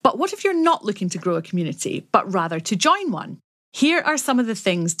what if you're not looking to grow a community, but rather to join one? Here are some of the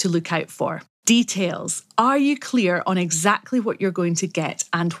things to look out for. Details. Are you clear on exactly what you're going to get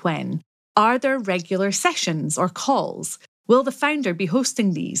and when? Are there regular sessions or calls? Will the founder be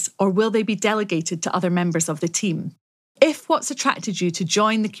hosting these, or will they be delegated to other members of the team? If what's attracted you to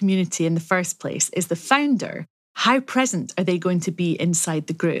join the community in the first place is the founder, how present are they going to be inside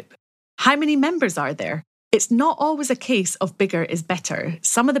the group? How many members are there? It's not always a case of bigger is better.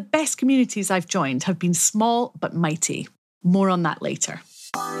 Some of the best communities I've joined have been small but mighty. More on that later.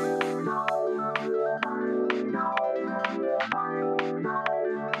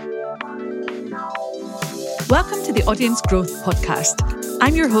 Welcome to the Audience Growth Podcast.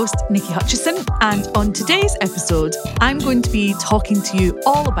 I'm your host, Nikki Hutchison, and on today's episode, I'm going to be talking to you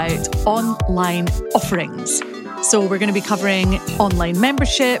all about online offerings. So we're going to be covering online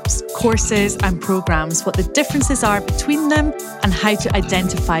memberships, courses and programs, what the differences are between them and how to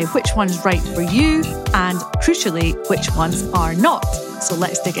identify which one's right for you and, crucially, which ones are not. So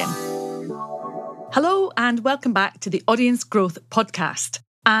let's dig in. Hello and welcome back to the Audience Growth Podcast.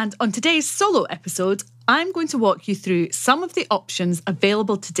 And on today's solo episode, I'm going to walk you through some of the options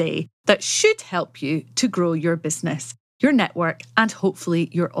available today that should help you to grow your business, your network, and hopefully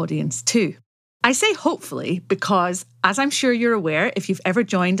your audience too. I say hopefully because, as I'm sure you're aware if you've ever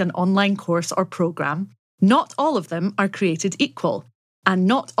joined an online course or program, not all of them are created equal, and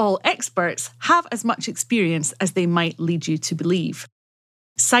not all experts have as much experience as they might lead you to believe.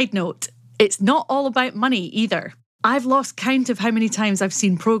 Side note, it's not all about money either. I've lost count of how many times I've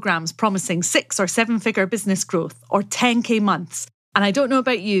seen programs promising 6 or 7-figure business growth or 10K months. And I don't know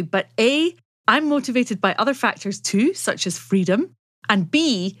about you, but A, I'm motivated by other factors too, such as freedom. And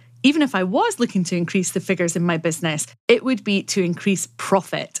B, even if I was looking to increase the figures in my business, it would be to increase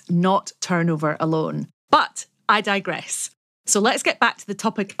profit, not turnover alone. But I digress. So let's get back to the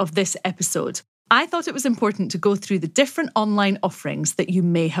topic of this episode. I thought it was important to go through the different online offerings that you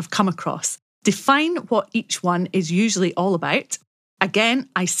may have come across. Define what each one is usually all about. Again,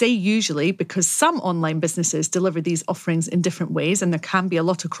 I say usually because some online businesses deliver these offerings in different ways and there can be a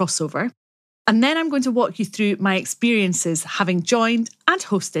lot of crossover. And then I'm going to walk you through my experiences having joined and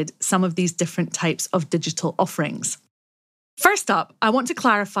hosted some of these different types of digital offerings. First up, I want to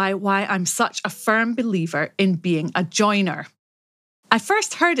clarify why I'm such a firm believer in being a joiner. I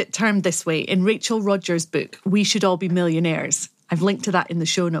first heard it termed this way in Rachel Rodgers' book, We Should All Be Millionaires. I've linked to that in the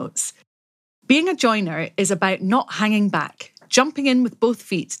show notes. Being a joiner is about not hanging back, jumping in with both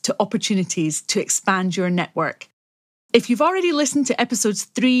feet to opportunities to expand your network. If you've already listened to episodes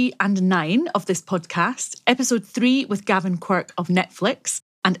 3 and 9 of this podcast, episode 3 with Gavin Quirk of Netflix,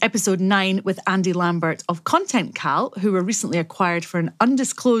 and episode 9 with Andy Lambert of ContentCal, who were recently acquired for an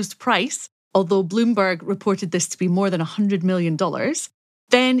undisclosed price, although Bloomberg reported this to be more than $100 million,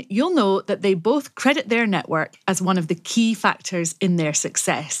 then you'll know that they both credit their network as one of the key factors in their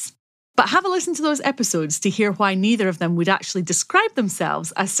success. But have a listen to those episodes to hear why neither of them would actually describe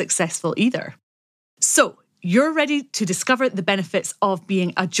themselves as successful either. So, you're ready to discover the benefits of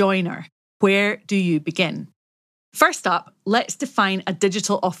being a joiner. Where do you begin? First up, let's define a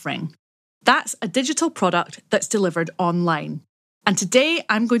digital offering. That's a digital product that's delivered online. And today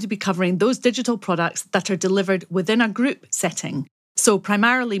I'm going to be covering those digital products that are delivered within a group setting. So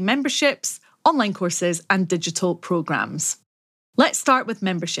primarily memberships, online courses, and digital programs. Let's start with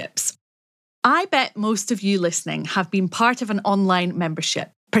memberships. I bet most of you listening have been part of an online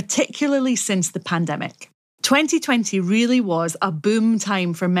membership, particularly since the pandemic. 2020 really was a boom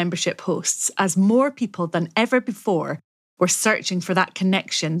time for membership hosts as more people than ever before were searching for that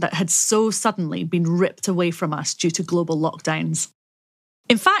connection that had so suddenly been ripped away from us due to global lockdowns.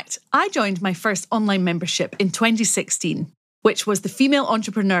 In fact, I joined my first online membership in 2016, which was the Female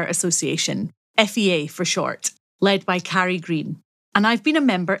Entrepreneur Association, FEA for short, led by Carrie Green, and I've been a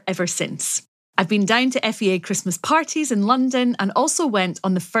member ever since. I've been down to FEA Christmas parties in London and also went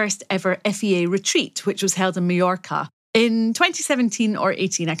on the first ever FEA retreat, which was held in Mallorca in 2017 or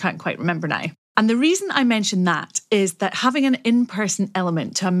 18, I can't quite remember now. And the reason I mention that is that having an in-person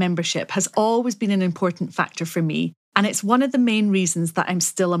element to a membership has always been an important factor for me, and it's one of the main reasons that I'm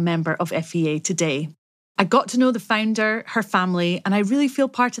still a member of FEA today. I got to know the founder, her family, and I really feel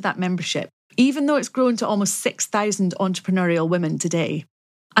part of that membership, even though it's grown to almost 6,000 entrepreneurial women today.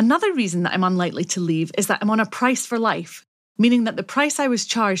 Another reason that I'm unlikely to leave is that I'm on a price for life, meaning that the price I was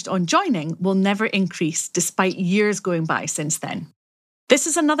charged on joining will never increase despite years going by since then. This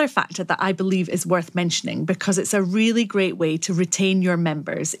is another factor that I believe is worth mentioning because it's a really great way to retain your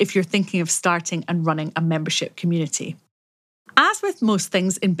members if you're thinking of starting and running a membership community. As with most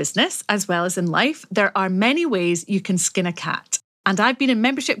things in business, as well as in life, there are many ways you can skin a cat. And I've been in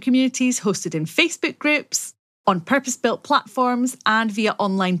membership communities hosted in Facebook groups, on purpose-built platforms, and via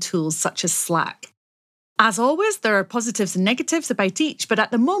online tools such as Slack. As always, there are positives and negatives about each, but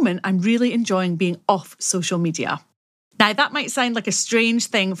at the moment, I'm really enjoying being off social media. Now, that might sound like a strange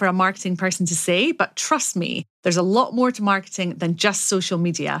thing for a marketing person to say, but trust me, there's a lot more to marketing than just social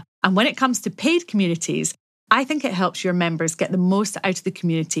media. And when it comes to paid communities, I think it helps your members get the most out of the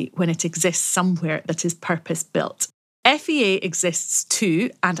community when it exists somewhere that is purpose-built. FEA exists to,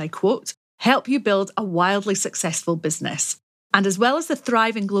 and I quote, help you build a wildly successful business. And as well as the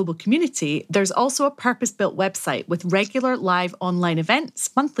thriving global community, there's also a purpose-built website with regular live online events,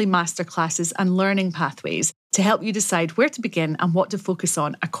 monthly masterclasses, and learning pathways to help you decide where to begin and what to focus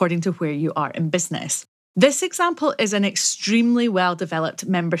on according to where you are in business. This example is an extremely well-developed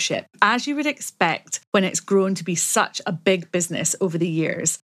membership, as you would expect when it's grown to be such a big business over the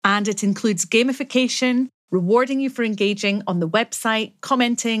years. And it includes gamification, rewarding you for engaging on the website,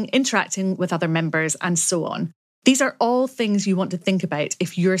 commenting, interacting with other members, and so on. These are all things you want to think about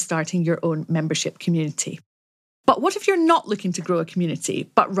if you're starting your own membership community. But what if you're not looking to grow a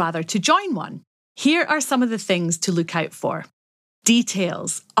community, but rather to join one? Here are some of the things to look out for.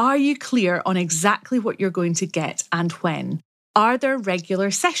 Details. Are you clear on exactly what you're going to get and when? Are there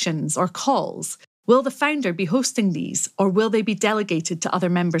regular sessions or calls? Will the founder be hosting these, or will they be delegated to other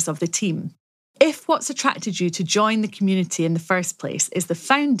members of the team? If what's attracted you to join the community in the first place is the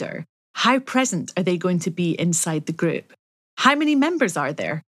founder, how present are they going to be inside the group? How many members are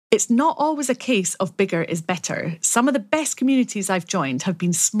there? It's not always a case of bigger is better. Some of the best communities I've joined have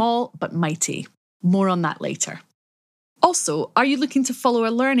been small but mighty. More on that later. Also, are you looking to follow a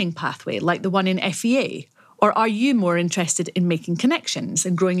learning pathway like the one in FEA? Or are you more interested in making connections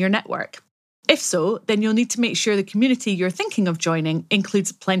and growing your network? If so, then you'll need to make sure the community you're thinking of joining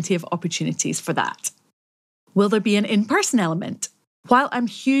includes plenty of opportunities for that. Will there be an in-person element? While I'm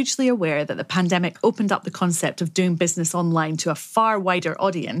hugely aware that the pandemic opened up the concept of doing business online to a far wider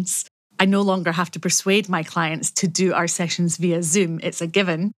audience, I no longer have to persuade my clients to do our sessions via Zoom, it's a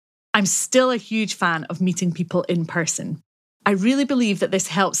given. I'm still a huge fan of meeting people in person. I really believe that this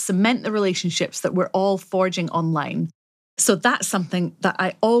helps cement the relationships that we're all forging online. So that's something that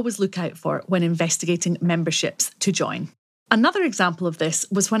I always look out for when investigating memberships to join. Another example of this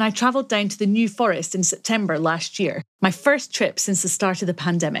was when I travelled down to the New Forest in September last year, my first trip since the start of the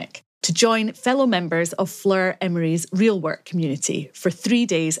pandemic, to join fellow members of Fleur Emery's Real Work community for 3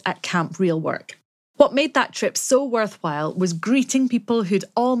 days at Camp Real Work. What made that trip so worthwhile was greeting people who'd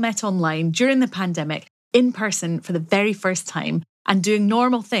all met online during the pandemic in person for the very first time and doing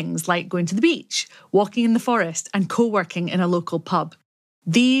normal things like going to the beach, walking in the forest, and co-working in a local pub.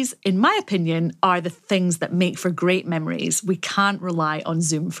 These, in my opinion, are the things that make for great memories. We can't rely on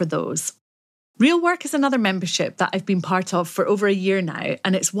Zoom for those. Real Work is another membership that I've been part of for over a year now,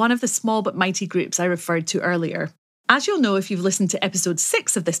 and it's one of the small but mighty groups I referred to earlier. As you'll know if you've listened to episode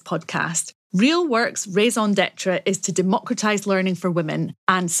 6 of this podcast, Real Work's raison d'etre is to democratise learning for women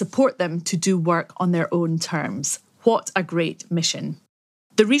and support them to do work on their own terms. What a great mission.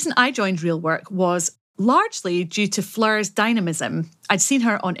 The reason I joined Real Work was largely due to Fleur's dynamism. I'd seen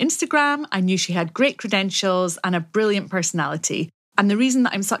her on Instagram, I knew she had great credentials and a brilliant personality. And the reason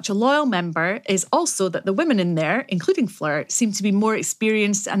that I'm such a loyal member is also that the women in there, including Fleur, seem to be more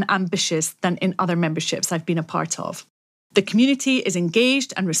experienced and ambitious than in other memberships I've been a part of. The community is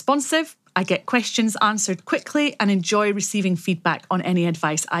engaged and responsive. I get questions answered quickly and enjoy receiving feedback on any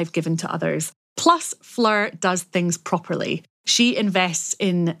advice I've given to others. Plus, Fleur does things properly. She invests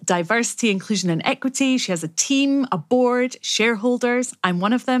in diversity, inclusion and equity. She has a team, a board, shareholders. I'm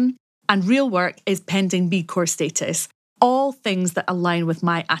one of them. And Real Work is pending B Corp status. All things that align with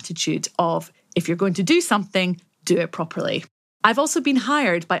my attitude of, if you're going to do something, do it properly. I've also been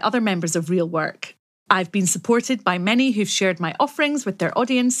hired by other members of Real Work. I've been supported by many who've shared my offerings with their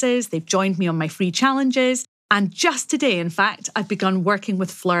audiences. They've joined me on my free challenges. And just today, in fact, I've begun working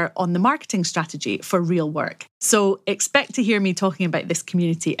with Fleur on the marketing strategy for Real Work. So expect to hear me talking about this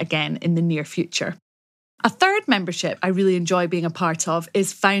community again in the near future. A third membership I really enjoy being a part of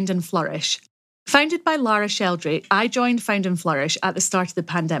is Found and Flourish. Founded by Lara Sheldrake, I joined Found and Flourish at the start of the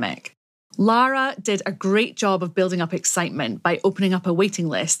pandemic. Lara did a great job of building up excitement by opening up a waiting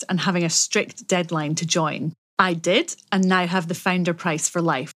list and having a strict deadline to join. I did, and now have the founder price for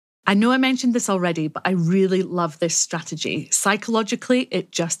life. I know I mentioned this already, but I really love this strategy. Psychologically,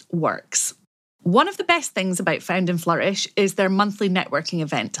 it just works. One of the best things about Found and Flourish is their monthly networking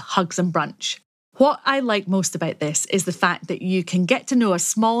event, Hugs and Brunch. What I like most about this is the fact that you can get to know a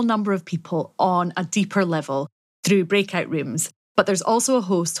small number of people on a deeper level through breakout rooms, but there's also a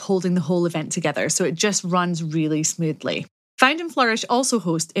host holding the whole event together, so it just runs really smoothly. Found and Flourish also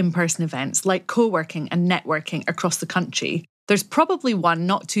host in-person events like co-working and networking across the country. There's probably one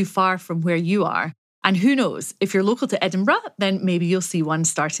not too far from where you are. And who knows, if you're local to Edinburgh, then maybe you'll see one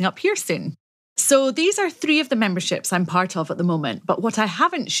starting up here soon. So these are 3 of the memberships I'm part of at the moment, but what I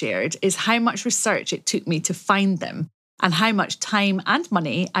haven't shared is how much research it took me to find them and how much time and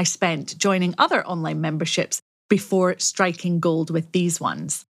money I spent joining other online memberships before striking gold with these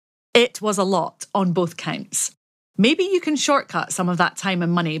ones. It was a lot on both counts. Maybe you can shortcut some of that time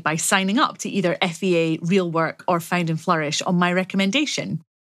and money by signing up to either FEA, Real Work or Found and Flourish on my recommendation.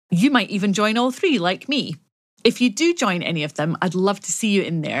 You might even join all 3 like me. If you do join any of them, I'd love to see you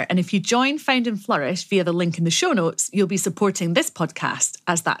in there. And if you join Found and Flourish via the link in the show notes, you'll be supporting this podcast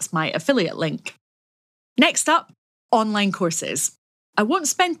as that's my affiliate link. Next up, online courses. I won't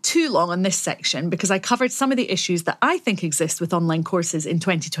spend too long on this section because I covered some of the issues that I think exist with online courses in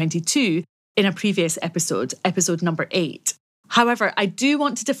 2022 in a previous episode, episode number 8. However, I do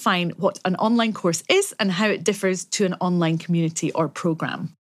want to define what an online course is and how it differs to an online community or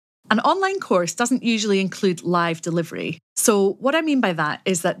program. An online course doesn't usually include live delivery. So what I mean by that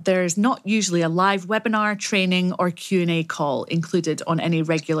is that there's not usually a live webinar, training, or Q&A call included on any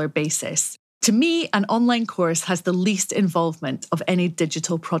regular basis. To me, an online course has the least involvement of any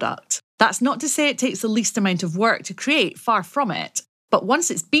digital product. That's not to say it takes the least amount of work to create, far from it. But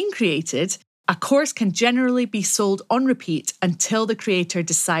once it's been created, a course can generally be sold on repeat until the creator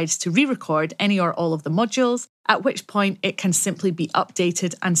decides to re-record any or all of the modules, at which point it can simply be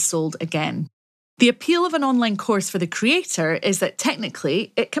updated and sold again. The appeal of an online course for the creator is that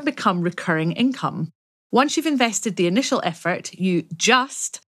technically it can become recurring income. Once you've invested the initial effort, you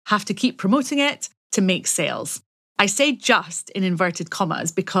just have to keep promoting it to make sales. I say just in inverted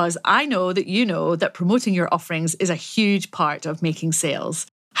commas because I know that promoting your offerings is a huge part of making sales.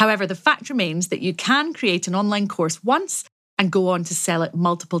 However, the fact remains that you can create an online course once and go on to sell it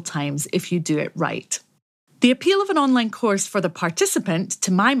multiple times if you do it right. The appeal of an online course for the participant,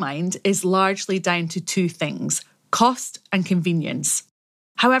 to my mind, is largely down to 2 things: cost and convenience.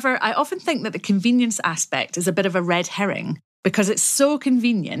 However, I often think that the convenience aspect is a bit of a red herring because it's so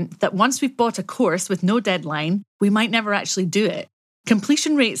convenient that once we've bought a course with no deadline, we might never actually do it.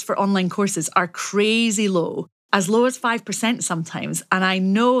 Completion rates for online courses are crazy low as as 5% sometimes, and I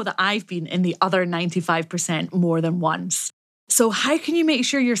know that I've been in the other 95% more than once. So how can you make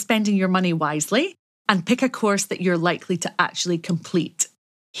sure you're spending your money wisely and pick a course that you're likely to actually complete?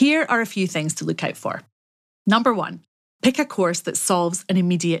 Here are a few things to look out for. Number 1, pick a course that solves an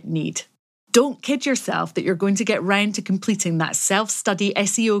immediate need. Don't kid yourself that you're going to get round to completing that self-study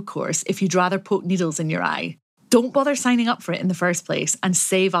SEO course if you'd rather poke needles in your eye. Don't bother signing up for it in the first place and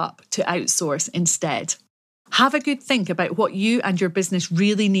save up to outsource instead. Have a good think about what you and your business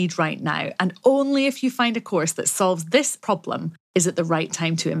really need right now, and only if you find a course that solves this problem is it the right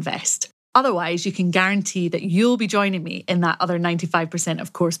time to invest. Otherwise, you can guarantee that you'll be joining me in that other 95%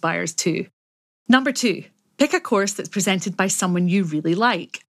 of course buyers too. Number 2, pick a course that's presented by someone you really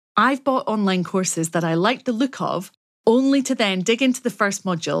like. I've bought online courses that I like the look of, only to then dig into the first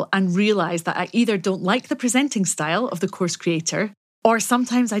module and realise that I either don't like the presenting style of the course creator, or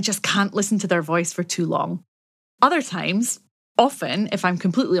sometimes I just can't listen to their voice for too long. Other times, often, if I'm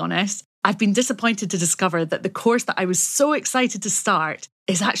completely honest, I've been disappointed to discover that the course that I was so excited to start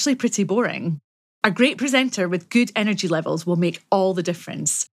is actually pretty boring. A great presenter with good energy levels will make all the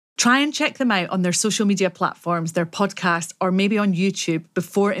difference. Try and check them out on their social media platforms, their podcast, or maybe on YouTube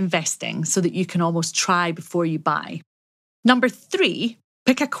before investing so that you can almost try before you buy. Number 3,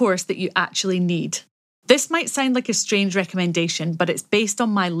 pick a course that you actually need. This might sound like a strange recommendation, but it's based on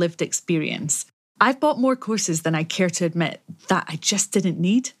my lived experience. I've bought more courses than I care to admit that I just didn't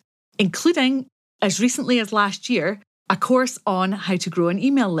need, including, as recently as last year, a course on how to grow an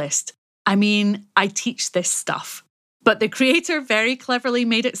email list. I mean, I teach this stuff. But the creator very cleverly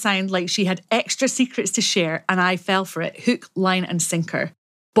made it sound like she had extra secrets to share, and I fell for it, hook, line, and sinker.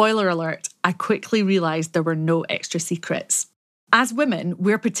 Spoiler alert, I quickly realised there were no extra secrets. As women,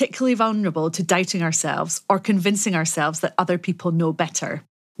 we're particularly vulnerable to doubting ourselves or convincing ourselves that other people know better.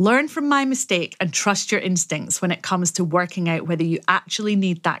 Learn from my mistake and trust your instincts when it comes to working out whether you actually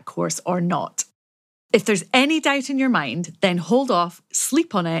need that course or not. If there's any doubt in your mind, then hold off,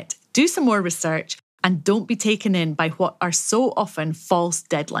 sleep on it, do some more research, and don't be taken in by what are so often false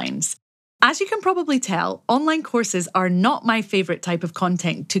deadlines. As you can probably tell, online courses are not my favourite type of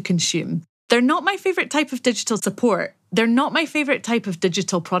content to consume. They're not my favourite type of digital support. They're not my favourite type of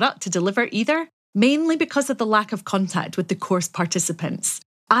digital product to deliver either, mainly because of the lack of contact with the course participants.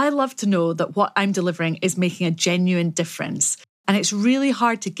 I love to know that what I'm delivering is making a genuine difference, and it's really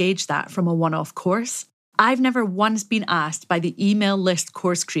hard to gauge that from a one-off course. I've never once been asked by the email list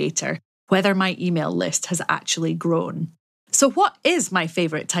course creator whether my email list has actually grown. So what is my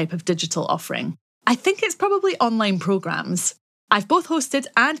favourite type of digital offering? I think it's probably online programs. I've both hosted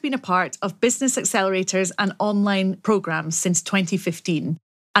and been a part of business accelerators and online programs since 2015.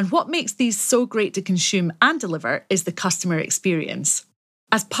 And what makes these so great to consume and deliver is the customer experience.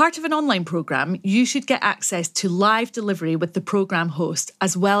 As part of an online program, you should get access to live delivery with the program host,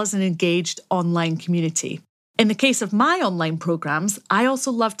 as well as an engaged online community. In the case of my online programs, I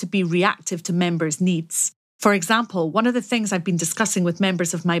also love to be reactive to members' needs. For example, one of the things I've been discussing with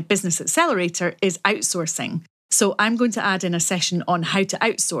members of my business accelerator is outsourcing. So I'm going to add in a session on how to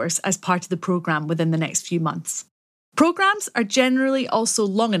outsource as part of the program within the next few months. Programs are generally also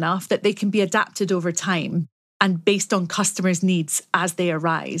long enough that they can be adapted over time and based on customers' needs as they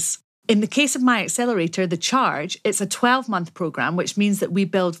arise. In the case of my accelerator, The Charge, it's a 12-month program, which means that we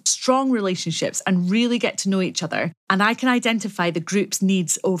build strong relationships and really get to know each other. And I can identify the group's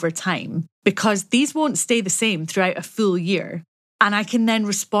needs over time because these won't stay the same throughout a full year. And I can then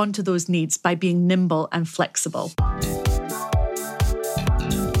respond to those needs by being nimble and flexible.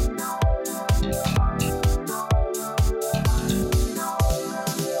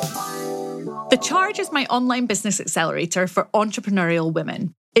 The Charge is my online business accelerator for entrepreneurial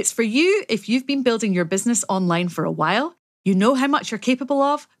women. It's for you if you've been building your business online for a while, you know how much you're capable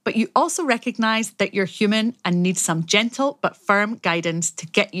of, but you also recognise that you're human and need some gentle but firm guidance to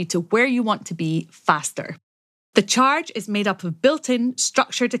get you to where you want to be faster. The Charge is made up of built-in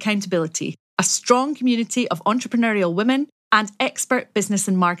structured accountability, a strong community of entrepreneurial women, and expert business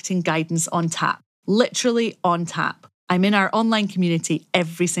and marketing guidance on tap. Literally on tap. I'm in our online community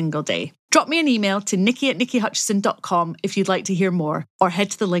every single day. Drop me an email to nikki@nikkihutchison.com if you'd like to hear more, or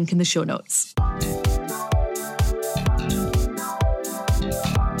head to the link in the show notes.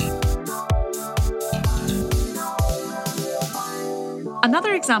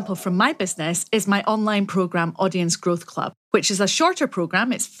 Another example from my business is my online program Audience Growth Club, which is a shorter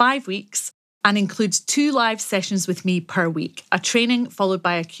program. It's 5 weeks and includes 2 live sessions with me per week, a training followed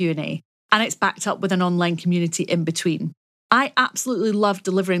by a Q&A, and it's backed up with an online community in between. I absolutely love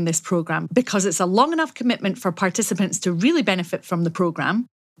delivering this program because it's a long enough commitment for participants to really benefit from the program,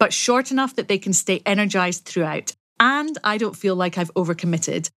 but short enough that they can stay energized throughout. And I don't feel like I've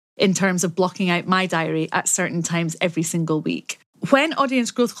overcommitted in terms of blocking out my diary at certain times every single week. When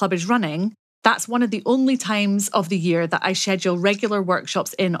Audience Growth Club is running, that's one of the only times of the year that I schedule regular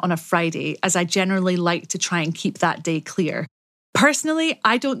workshops in on a Friday, as I generally like to try and keep that day clear. Personally,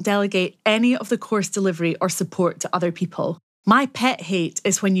 I don't delegate any of the course delivery or support to other people. My pet hate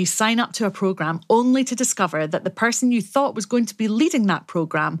is when you sign up to a program only to discover that the person you thought was going to be leading that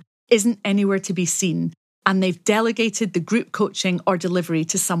program isn't anywhere to be seen, and they've delegated the group coaching or delivery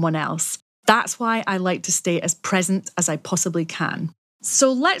to someone else. That's why I like to stay as present as I possibly can.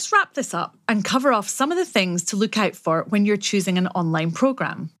 So let's wrap this up and cover off some of the things to look out for when you're choosing an online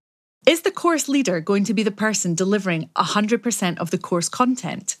program. Is the course leader going to be the person delivering 100% of the course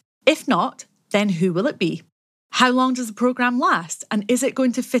content? If not, then who will it be? How long does the program last, and is it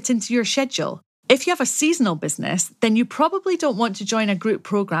going to fit into your schedule? If you have a seasonal business, then you probably don't want to join a group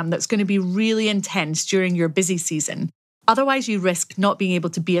program that's going to be really intense during your busy season. Otherwise, you risk not being able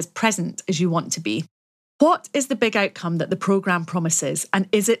to be as present as you want to be. What is the big outcome that the program promises, and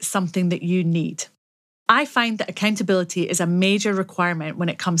is it something that you need? I find that accountability is a major requirement when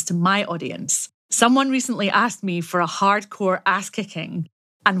it comes to my audience. Someone recently asked me for a hardcore ass-kicking,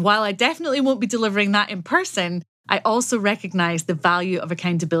 and while I definitely won't be delivering that in person, I also recognise the value of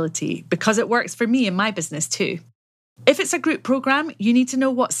accountability because it works for me in my business too. If it's a group program, you need to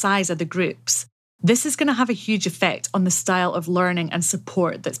know what size are the groups. This is going to have a huge effect on the style of learning and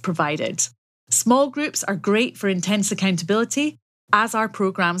support that's provided. Small groups are great for intense accountability, as are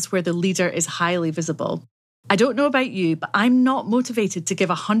programs where the leader is highly visible. I don't know about you, but I'm not motivated to give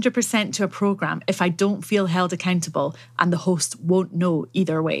 100% to a program if I don't feel held accountable, and the host won't know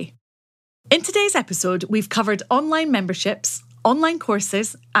either way. In today's episode, we've covered online memberships, online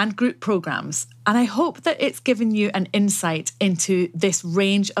courses, and group programs, and I hope that it's given you an insight into this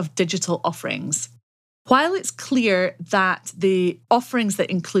range of digital offerings. While it's clear that the offerings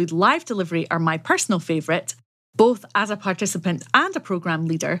that include live delivery are my personal favourite, both as a participant and a program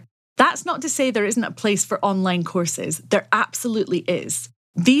leader, that's not to say there isn't a place for online courses. There absolutely is.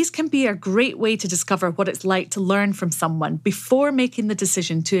 These can be a great way to discover what it's like to learn from someone before making the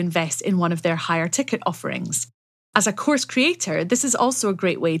decision to invest in one of their higher ticket offerings. As a course creator, this is also a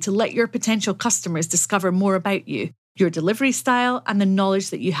great way to let your potential customers discover more about you, your delivery style, and the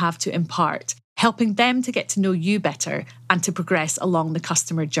knowledge that you have to impart, helping them to get to know you better and to progress along the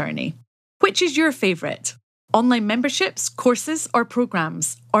customer journey. Which is your favourite? Online memberships, courses, or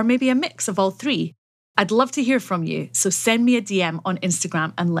programs? Or maybe a mix of all three? I'd love to hear from you, so send me a DM on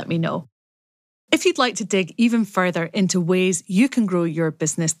Instagram and let me know. If you'd like to dig even further into ways you can grow your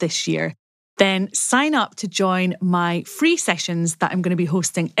business this year, then sign up to join my free sessions that I'm going to be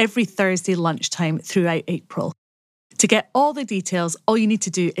hosting every Thursday lunchtime throughout April. To get all the details, all you need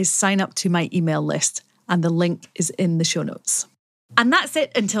to do is sign up to my email list, and the link is in the show notes. And that's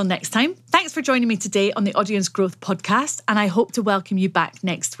it until next time. Thanks for joining me today on the Audience Growth Podcast, and I hope to welcome you back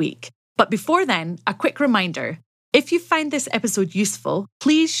next week. But before then, a quick reminder. If you find this episode useful,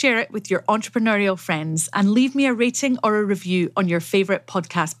 please share it with your entrepreneurial friends and leave me a rating or a review on your favourite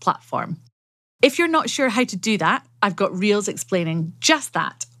podcast platform. If you're not sure how to do that, I've got reels explaining just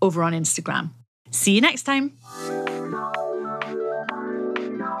that over on Instagram. See you next time.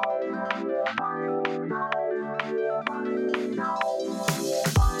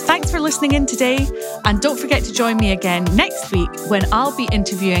 Thanks for listening in today, and don't forget to join me again next week when I'll be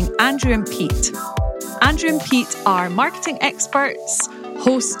interviewing Andrew and Pete. Andrew and Pete are marketing experts,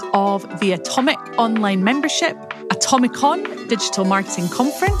 hosts of the Atomic Online Membership, Atomicon Digital Marketing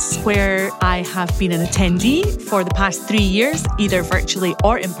Conference, where I have been an attendee for the past 3 years, either virtually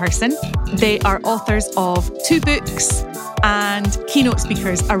or in person. They are authors of 2 books and keynote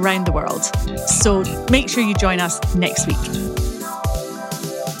speakers around the world. So make sure you join us next week.